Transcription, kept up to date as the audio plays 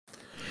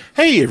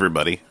Hey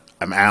everybody,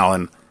 I'm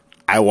Alan.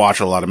 I watch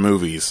a lot of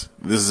movies.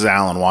 This is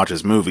Alan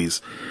Watches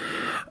Movies.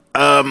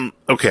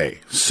 Okay,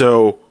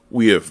 so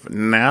we have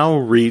now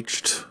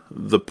reached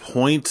the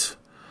point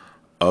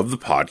of the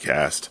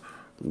podcast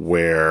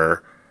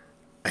where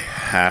I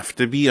have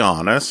to be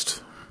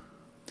honest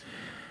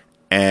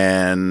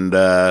and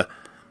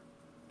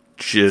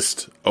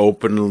just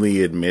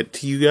openly admit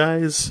to you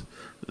guys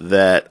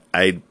that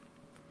I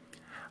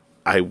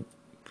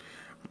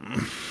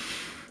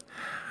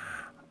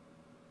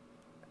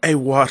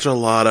watch a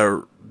lot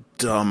of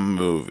dumb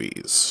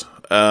movies,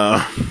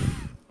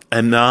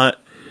 and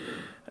not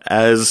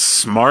as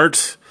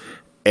smart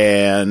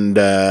and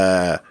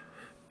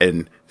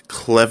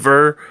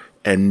clever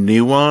and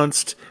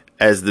nuanced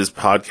as this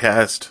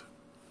podcast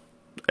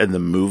and the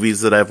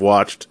movies that I've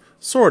watched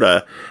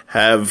sorta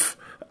have,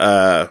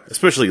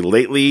 especially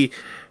lately,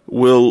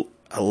 will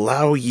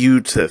allow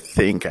you to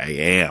think I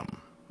am.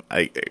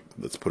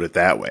 Let's put it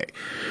that way.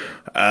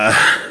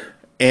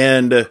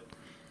 And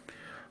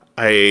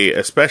I,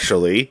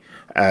 especially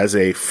as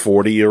a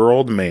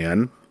 40-year-old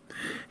man,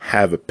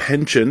 have a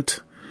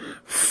penchant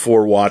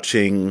for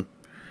watching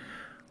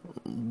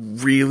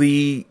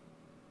really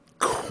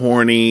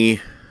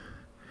corny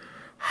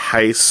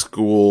high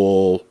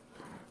school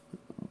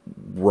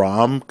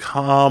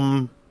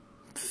rom-com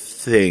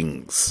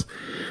things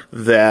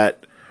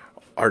that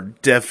are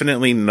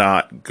definitely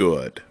not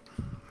good.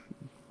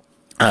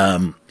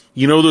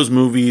 You know those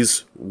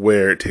movies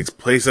where it takes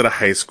place at a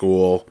high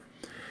school,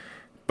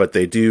 but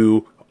they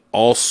do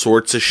all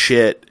sorts of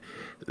shit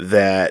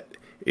that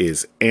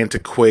is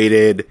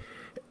antiquated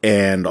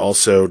and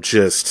also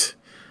just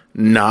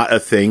not a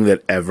thing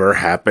that ever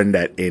happened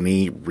at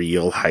any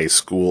real high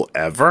school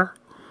ever?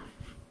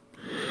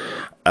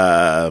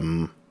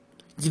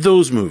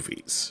 Those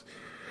movies.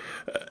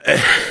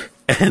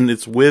 And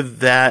it's with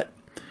that,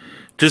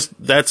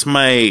 that's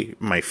my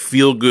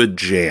feel-good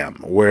jam,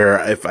 where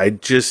if I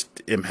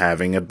just am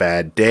having a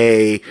bad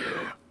day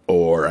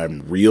or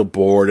I'm real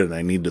bored and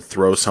I need to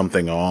throw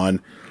something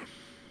on,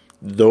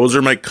 those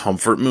are my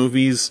comfort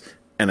movies,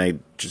 and I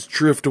just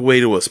drift away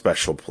to a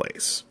special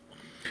place.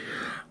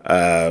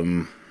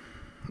 And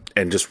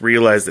just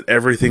realize that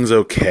everything's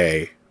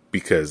okay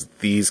because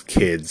these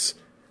kids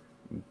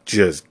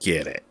just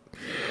get it.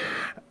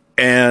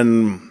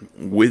 And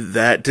with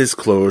that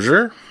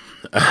disclosure,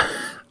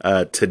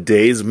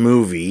 today's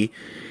movie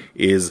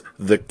is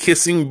The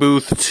Kissing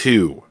Booth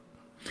 2.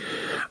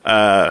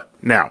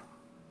 Now,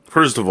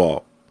 first of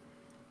all,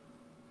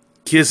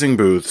 kissing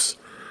booths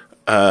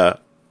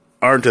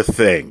aren't a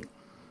thing.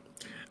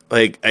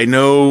 Like, I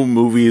know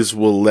movies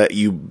will let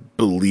you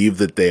believe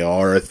that they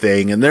are a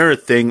thing, and they're a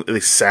thing. They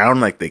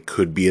sound like they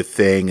could be a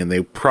thing, and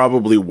they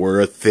probably were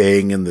a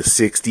thing in the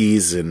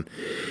 60s and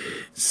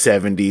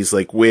 70s,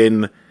 like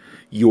when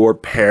your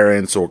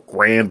parents or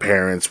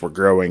grandparents were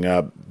growing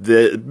up,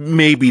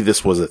 maybe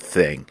this was a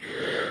thing.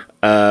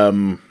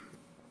 The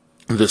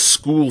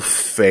school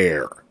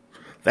fair,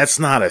 that's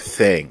not a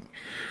thing.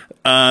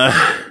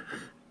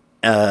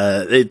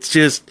 It's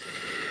just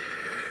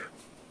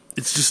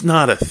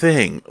not a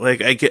thing.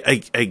 Like,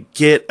 I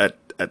get a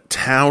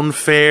town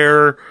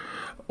fair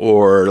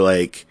or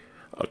like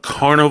a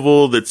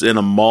carnival that's in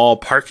a mall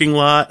parking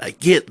lot. I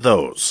get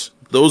those.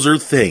 Those are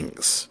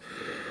things.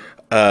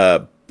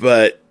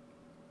 But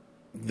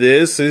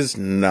this is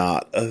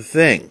not a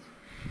thing.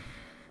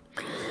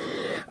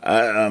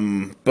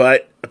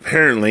 But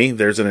apparently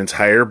there's an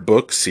entire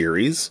book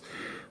series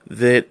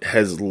that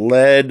has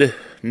led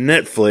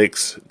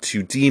Netflix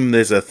to deem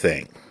this a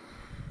thing.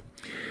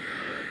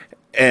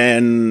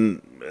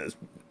 And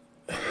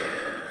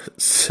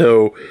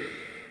so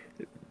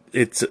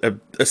it's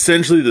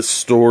essentially the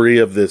story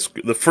of this.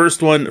 The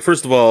first one,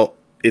 first of all,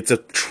 it's a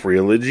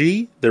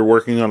trilogy. They're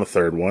working on a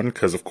third one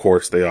because, of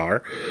course, they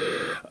are.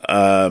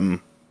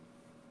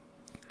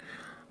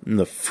 In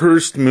the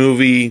first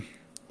movie,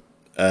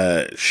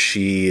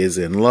 she is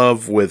in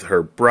love with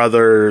her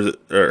brother,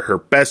 or her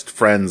best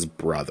friend's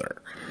brother.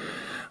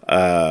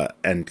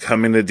 And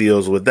coming to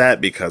deals with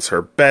that because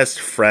her best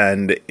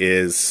friend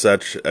is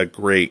such a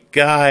great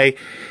guy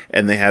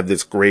and they have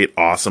this great,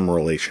 awesome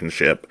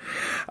relationship.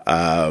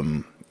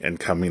 And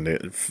coming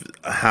to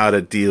how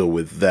to deal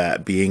with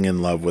that, being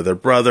in love with her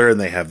brother, and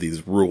they have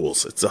these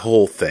rules. It's a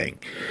whole thing.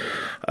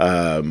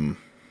 And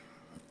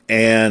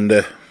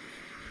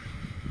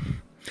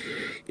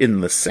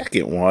in the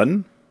second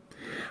one,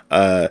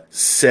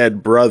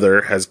 said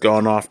brother has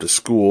gone off to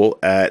school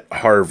at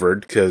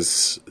Harvard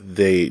because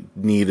they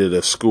needed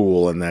a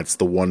school, and that's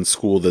the one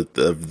school that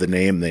the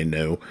name they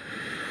knew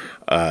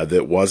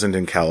that wasn't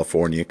in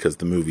California because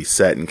the movie's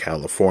set in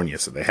California,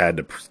 so they had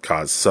to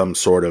cause some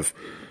sort of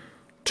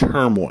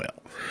turmoil.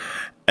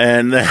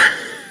 And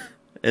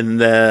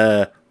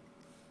there's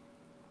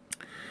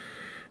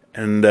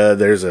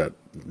a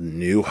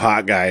new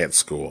hot guy at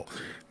school.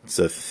 It's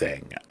a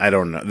thing. I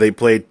don't know. They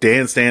play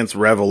Dance Dance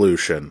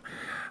Revolution.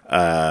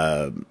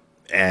 And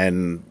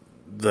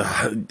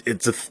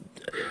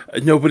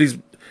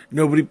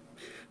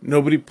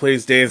nobody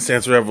plays Dance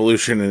Dance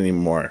Revolution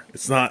anymore.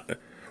 It's not,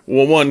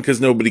 Well, one,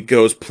 because nobody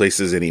goes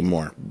places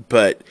anymore,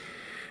 but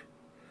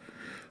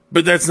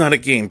that's not a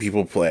game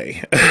people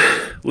play.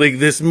 Like,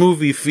 this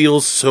movie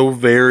feels so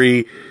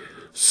very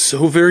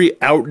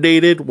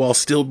outdated while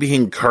still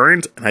being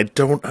current, and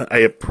I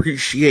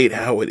appreciate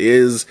how it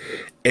is,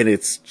 and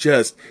it's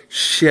just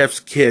chef's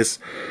kiss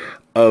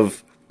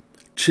of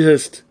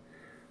just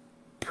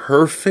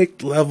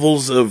perfect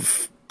levels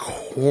of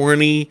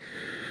corny,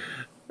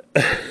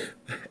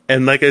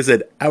 and like I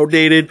said,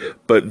 outdated,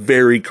 but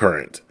very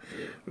current.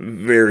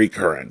 Very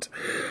current.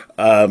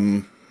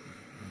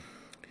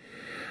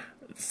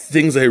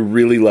 Things I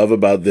really love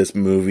about this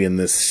movie and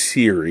this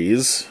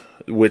series,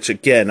 which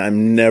again,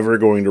 I'm never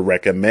going to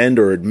recommend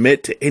or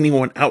admit to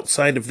anyone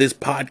outside of this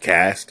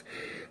podcast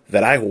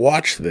that I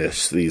watch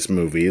these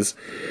movies.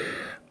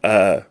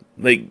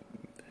 Like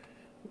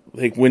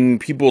when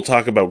people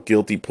talk about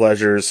guilty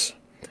pleasures,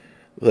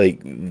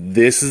 like,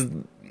 this is,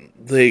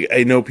 like,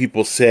 I know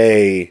people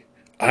say,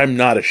 I'm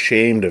not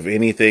ashamed of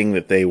anything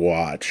that they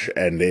watch,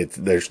 and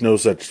there's no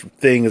such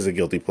thing as a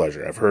guilty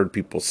pleasure. I've heard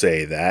people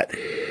say that.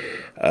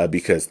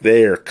 Because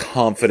they are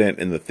confident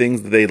in the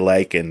things that they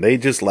like, and they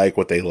just like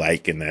what they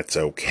like, and that's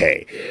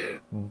okay.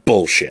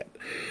 Bullshit.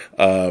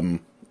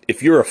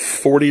 If you're a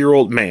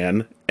 40-year-old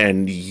man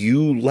and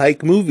you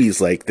like movies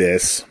like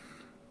this,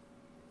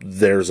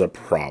 there's a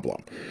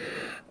problem.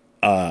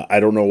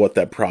 I don't know what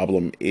that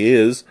problem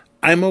is.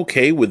 I'm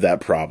okay with that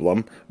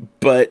problem,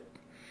 but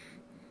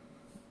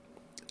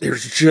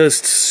there's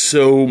just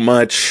so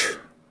much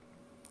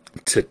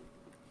to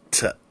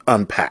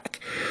unpack.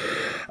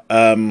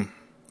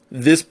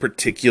 This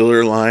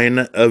particular line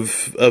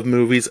of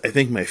movies, I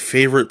think my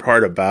favorite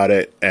part about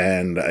it,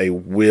 and I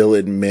will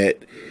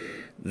admit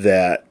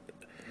that,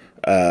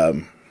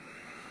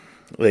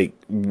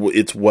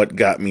 it's what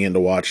got me into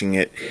watching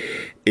it,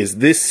 is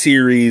this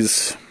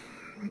series.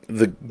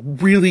 The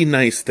really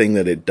nice thing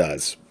that it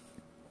does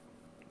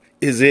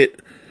is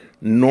it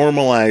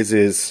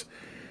normalizes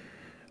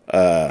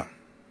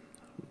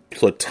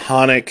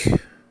platonic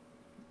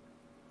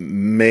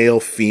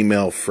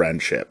male-female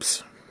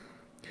friendships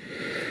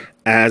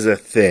as a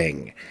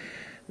thing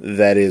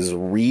that is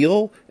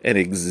real and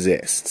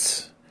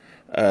exists.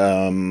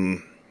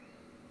 And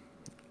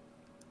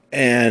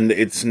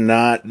it's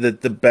not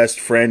that the best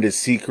friend is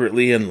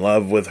secretly in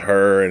love with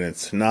her, and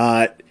it's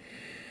not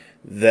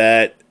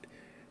that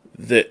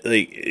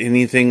like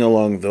anything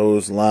along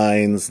those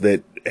lines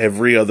that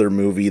every other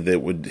movie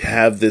that would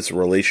have this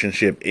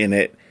relationship in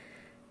it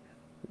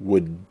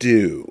would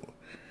do.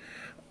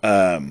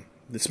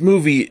 This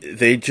movie,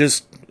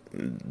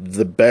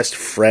 the best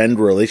friend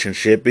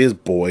relationship is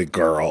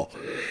boy-girl.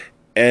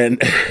 And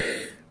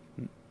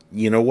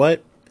you know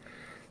what?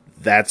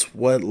 That's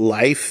what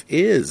life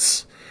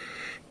is.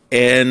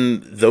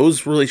 And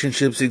those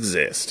relationships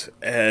exist.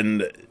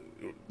 And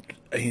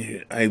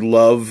I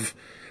love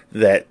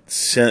that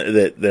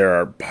there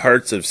are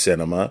parts of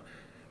cinema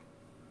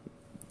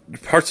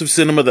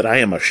that I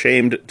am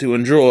ashamed to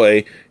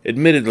enjoy,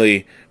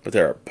 admittedly, but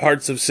there are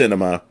parts of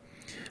cinema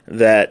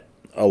that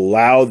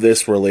allow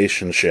this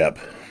relationship,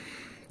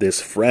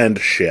 this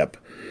friendship,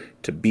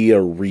 to be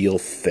a real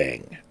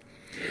thing.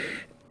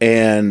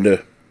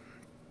 And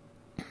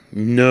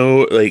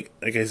no, like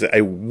I said,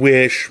 I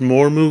wish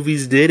more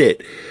movies did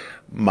it.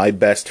 My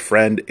best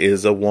friend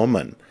is a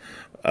woman.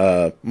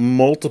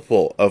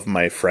 Multiple of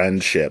my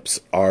friendships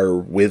are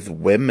with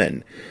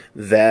women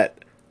that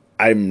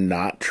I'm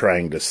not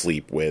trying to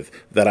sleep with,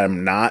 that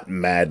I'm not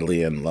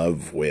madly in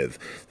love with,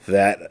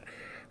 that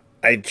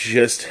I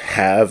just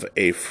have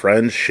a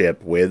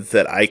friendship with,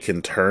 that I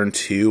can turn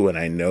to, and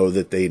I know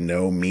that they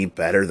know me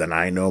better than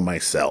I know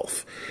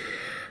myself.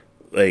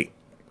 Like,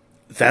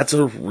 that's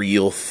a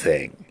real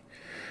thing.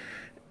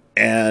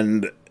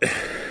 And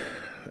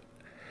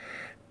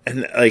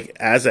like,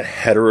 as a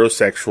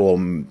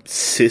heterosexual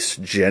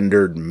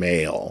cisgendered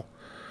male,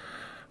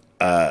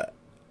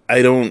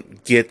 I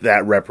don't get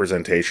that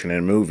representation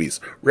in movies.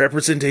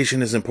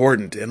 Representation is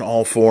important in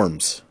all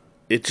forms.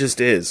 It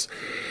just is.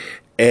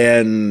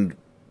 And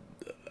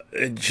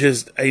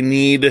I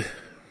need,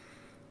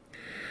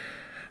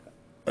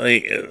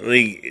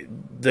 like,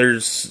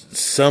 there's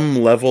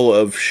some level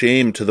of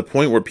shame to the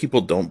point where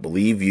people don't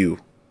believe you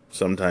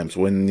sometimes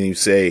when you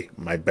say,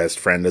 my best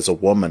friend is a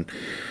woman.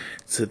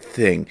 It's a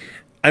thing.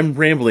 I'm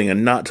rambling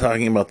and not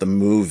talking about the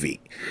movie.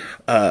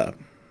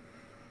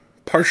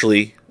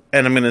 Partially,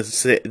 and I'm going to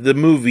say, the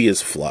movie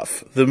is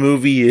fluff. The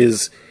movie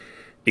is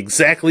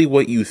exactly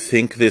what you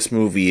think this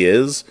movie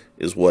is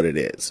what it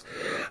is.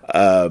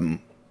 But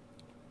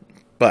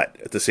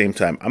at the same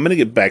time, I'm going to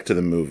get back to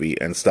the movie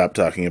and stop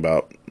talking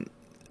about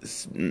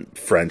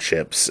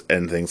friendships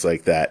and things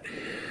like that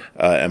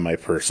and my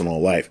personal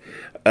life.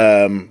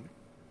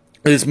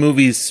 This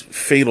movie's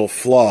fatal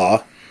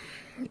flaw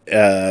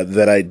is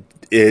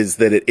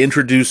that it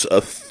introduced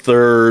a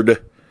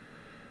third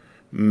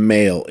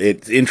male.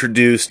 It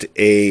introduced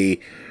a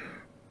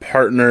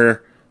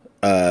partner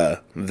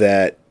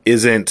that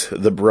isn't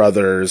the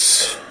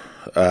brother's,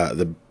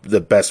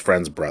 the best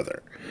friend's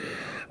brother.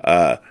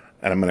 And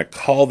I'm going to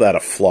call that a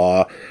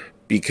flaw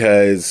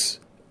because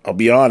I'll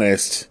be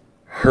honest,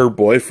 her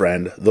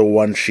boyfriend, the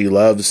one she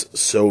loves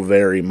so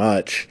very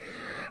much,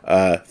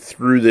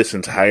 through this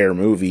entire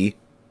movie,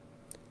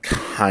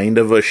 kind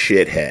of a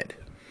shithead.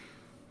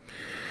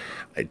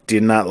 I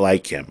did not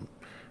like him.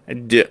 I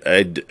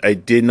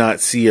did not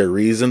see a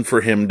reason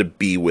for him to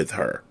be with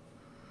her.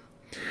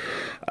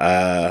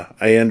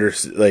 I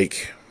understand,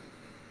 like,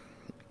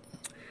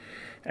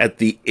 at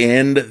the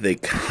end, they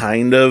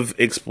kind of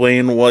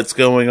explain what's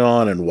going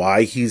on and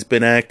why he's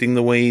been acting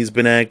the way he's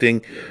been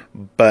acting,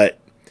 but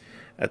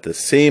at the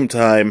same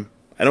time,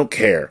 I don't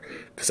care,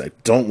 because I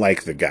don't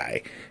like the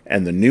guy.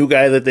 And the new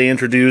guy that they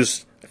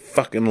introduced, I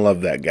fucking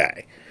love that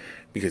guy,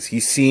 because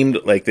he seemed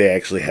like they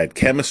actually had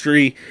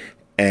chemistry,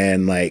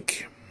 and,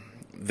 like,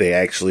 they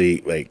actually,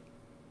 like,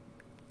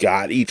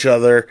 got each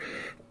other,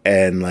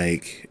 and,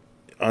 like,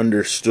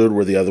 understood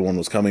where the other one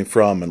was coming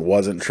from, and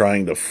wasn't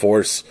trying to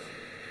force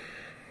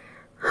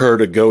her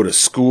to go to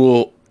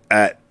school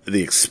at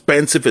the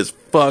expensive as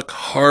fuck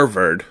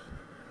Harvard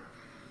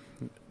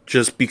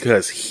just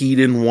because he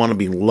didn't want to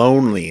be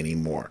lonely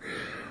anymore.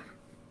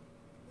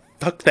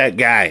 Fuck that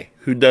guy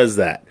who does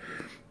that.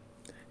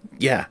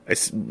 Yeah,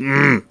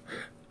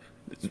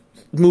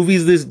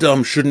 movies this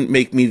dumb shouldn't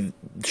make me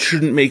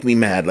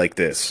mad like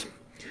this.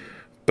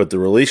 But the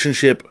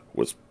relationship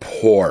was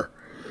poor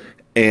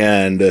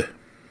and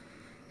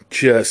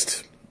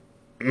just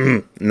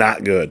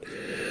not good.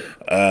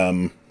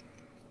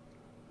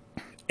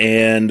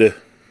 And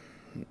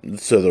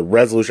so the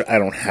resolution, I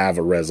don't have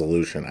a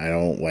resolution. I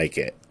don't like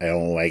it. I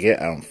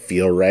don't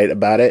feel right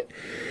about it.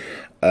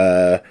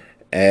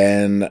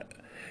 And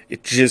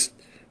it just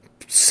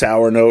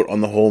sour note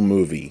on the whole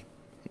movie.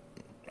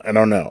 I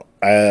don't know.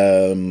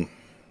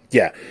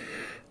 Yeah.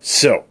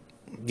 So,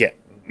 yeah.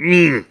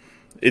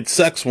 It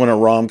sucks when a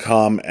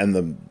rom-com and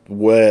the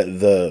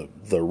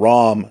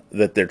rom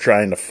that they're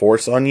trying to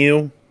force on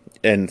you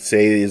and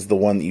say is the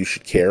one that you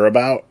should care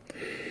about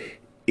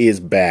is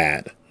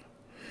bad.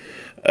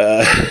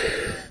 And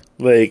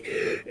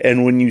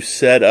when you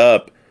set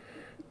up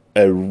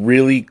a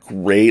really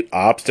great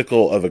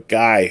obstacle of a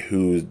guy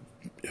who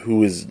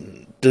has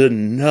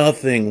done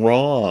nothing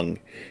wrong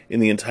in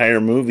the entire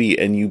movie,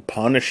 and you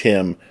punish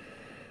him,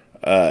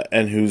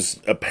 and whose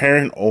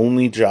apparent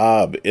only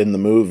job in the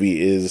movie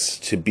is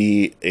to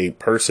be a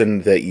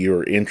person that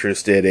you're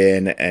interested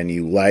in and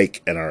you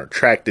like and are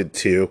attracted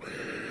to,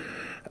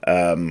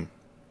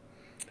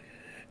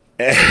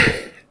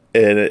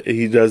 and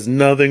he does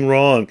nothing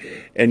wrong,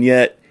 and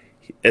yet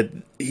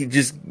he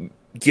just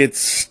gets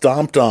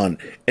stomped on,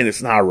 and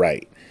it's not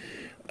right.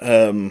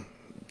 I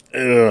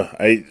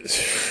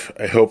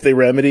hope they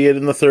remedy it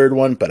in the third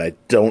one, but I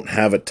don't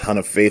have a ton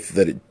of faith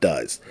that it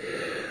does.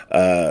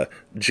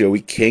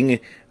 Joey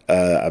King,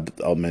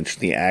 I'll mention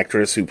the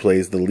actress who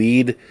plays the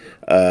lead.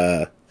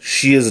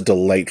 She is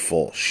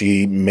delightful.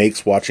 She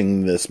makes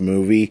watching this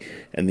movie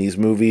and these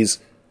movies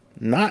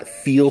not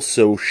feel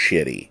so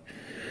shitty.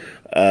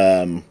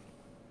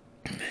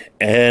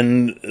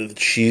 And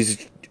she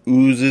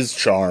oozes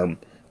charm,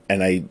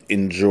 and I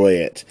enjoy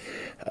it.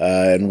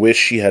 And wish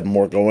she had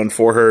more going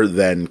for her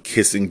than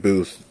Kissing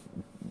Booth,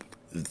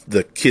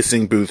 the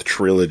Kissing Booth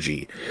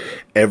trilogy,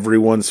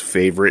 everyone's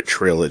favorite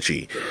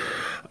trilogy.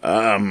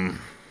 Yeah.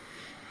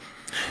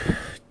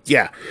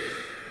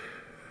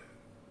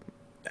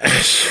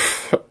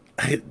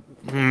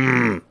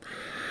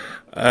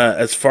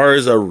 As far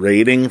as a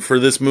rating for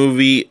this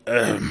movie,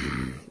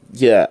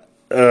 yeah.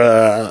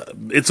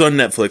 It's on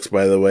Netflix,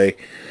 by the way.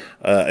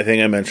 I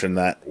think I mentioned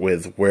that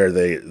with where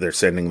they're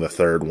sending the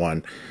third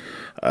one.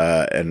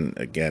 And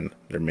again,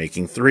 they're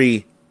making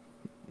 3.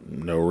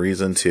 No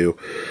reason to.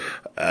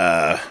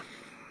 As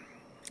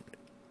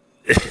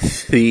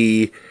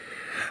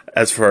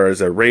far as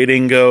a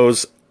rating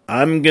goes,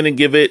 I'm gonna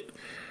give it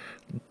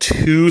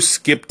 2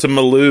 Skip to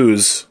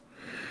Maloos.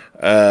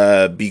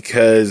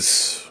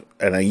 Because,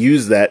 and I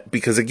use that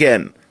because,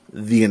 again,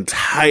 the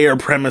entire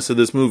premise of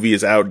this movie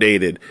is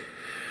outdated.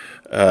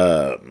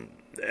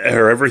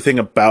 Or everything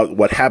about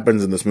what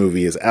happens in this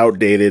movie is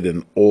outdated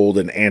and old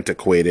and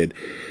antiquated,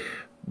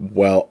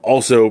 while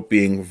also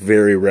being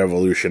very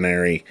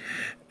revolutionary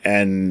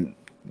and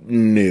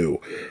new.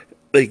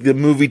 Like, the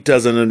movie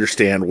doesn't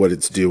understand what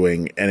it's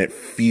doing, and it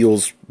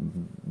feels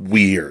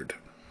weird.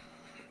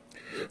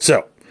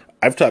 So,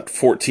 I've talked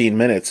 14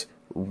 minutes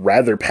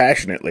rather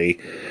passionately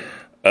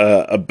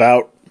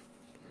about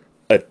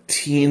a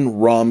teen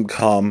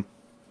rom-com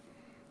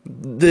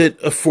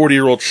that a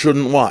 40-year-old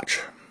shouldn't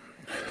watch.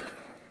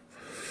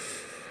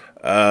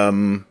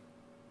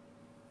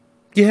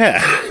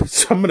 Yeah,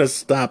 so I'm gonna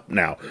stop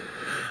now.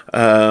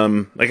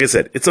 Like I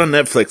said, it's on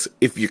Netflix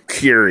if you're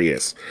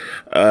curious.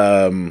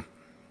 You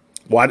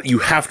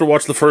have to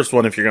watch the first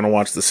one if you're gonna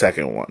watch the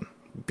second one,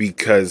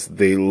 because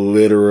they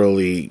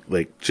literally,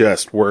 like,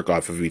 just work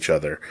off of each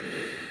other,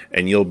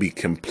 and you'll be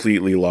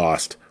completely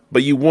lost.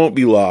 But you won't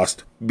be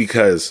lost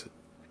because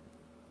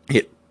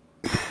it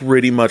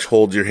pretty much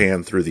holds your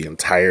hand through the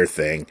entire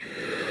thing.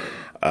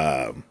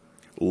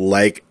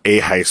 Like a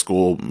high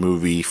school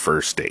movie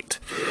first date.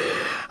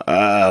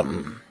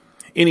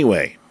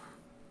 Anyway,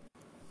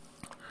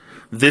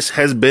 this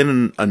has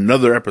been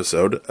another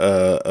episode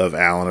of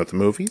Alan at the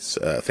Movies.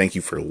 Thank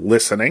you for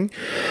listening.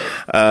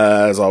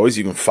 As always,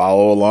 you can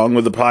follow along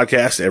with the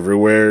podcast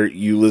everywhere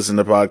you listen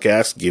to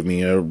podcasts. Give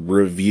me a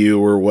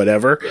review or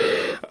whatever.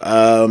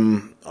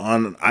 On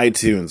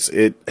iTunes,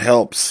 it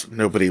helps.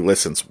 Nobody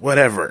listens.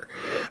 Whatever.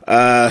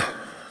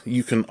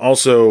 You can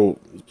also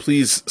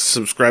please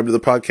subscribe to the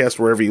podcast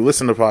wherever you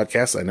listen to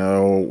podcasts. I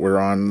know we're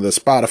on the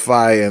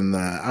Spotify and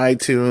the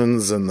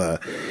iTunes and the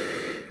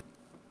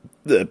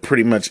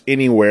pretty much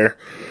anywhere.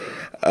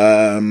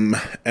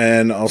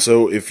 And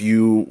also, if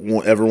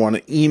you ever want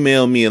to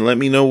email me and let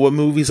me know what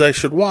movies I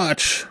should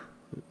watch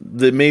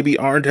that maybe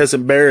aren't as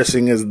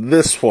embarrassing as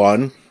this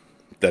one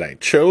that I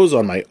chose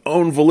on my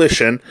own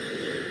volition,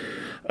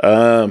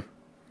 you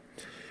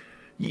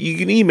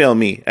can email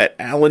me at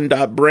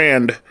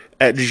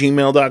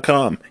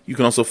alan.brand@gmail.com. You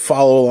can also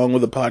follow along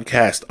with the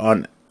podcast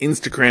on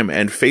Instagram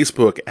and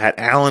Facebook at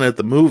Alan at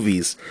the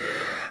Movies.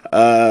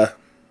 And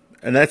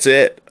that's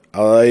it.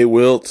 I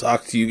will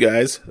talk to you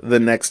guys the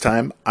next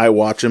time I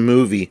watch a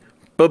movie.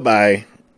 Bye-bye.